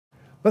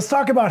Let's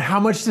talk about how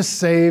much to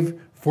save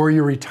for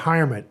your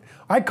retirement.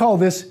 I call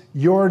this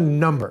your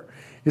number.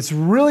 It's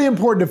really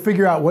important to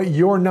figure out what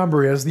your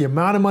number is, the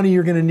amount of money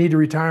you're going to need to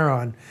retire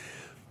on,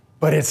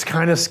 but it's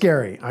kind of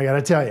scary, I got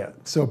to tell you.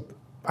 So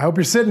I hope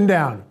you're sitting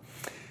down.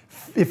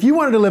 If you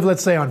wanted to live,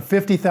 let's say, on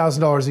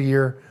 $50,000 a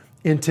year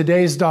in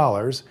today's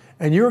dollars,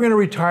 and you're going to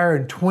retire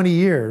in 20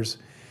 years,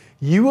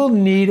 you will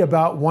need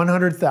about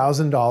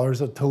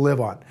 $100,000 to live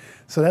on.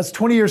 So that's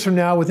 20 years from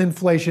now with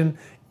inflation.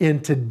 In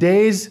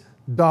today's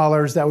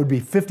dollars, that would be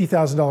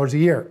 $50,000 a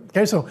year.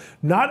 Okay, so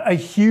not a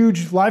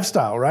huge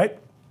lifestyle, right?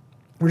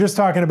 We're just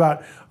talking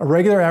about a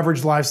regular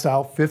average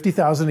lifestyle,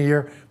 $50,000 a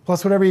year,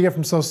 plus whatever you get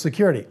from Social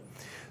Security.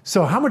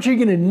 So how much are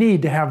you going to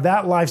need to have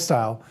that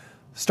lifestyle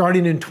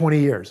starting in 20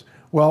 years?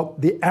 Well,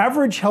 the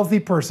average healthy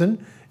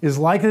person is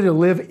likely to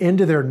live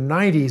into their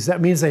 90s.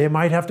 That means they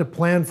might have to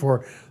plan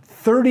for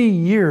 30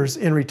 years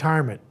in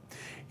retirement.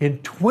 In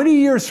 20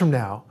 years from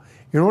now,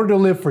 in order to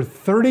live for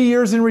 30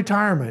 years in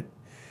retirement,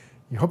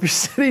 you hope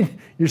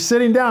you're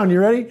sitting down, you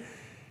ready?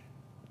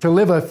 To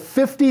live a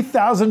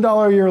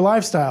 $50,000 a year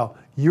lifestyle,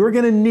 you're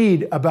going to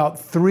need about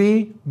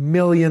 $3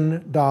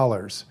 million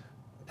to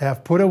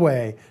have put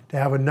away to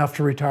have enough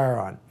to retire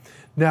on.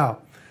 Now,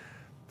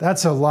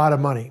 that's a lot of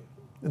money.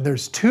 And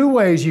there's two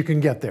ways you can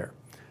get there.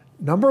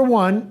 Number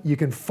one, you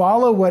can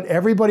follow what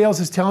everybody else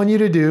is telling you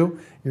to do.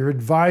 Your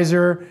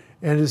advisor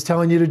and is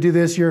telling you to do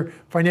this. Your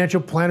financial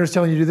planner is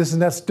telling you to do this,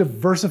 and that's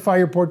diversify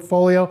your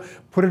portfolio,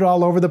 put it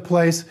all over the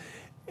place.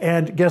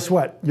 And guess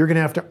what? You're going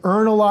to have to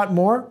earn a lot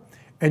more,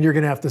 and you're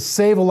going to have to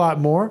save a lot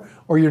more,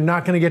 or you're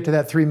not going to get to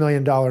that $3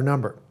 million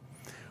number.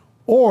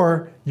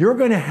 Or you're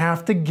going to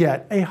have to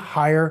get a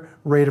higher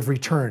rate of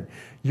return.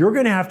 You're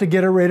going to have to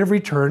get a rate of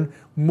return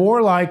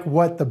more like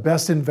what the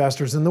best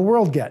investors in the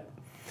world get.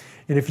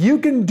 And if you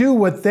can do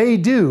what they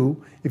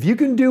do, if you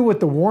can do what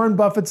the Warren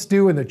Buffetts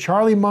do and the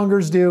Charlie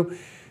Mungers do,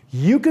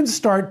 you can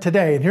start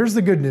today. And here's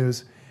the good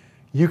news.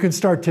 You can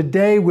start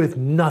today with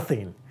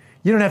nothing.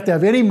 You don't have to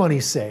have any money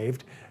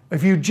saved.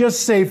 If you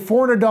just save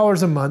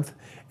 $400 a month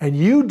and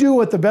you do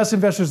what the best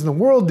investors in the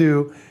world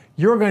do,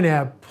 you're going to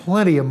have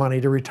plenty of money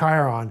to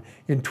retire on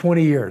in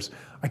 20 years.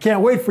 I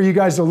can't wait for you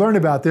guys to learn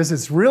about this.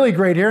 It's really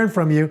great hearing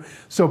from you.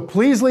 So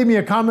please leave me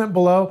a comment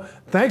below.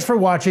 Thanks for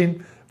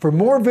watching. For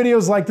more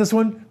videos like this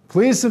one,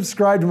 please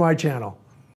subscribe to my channel.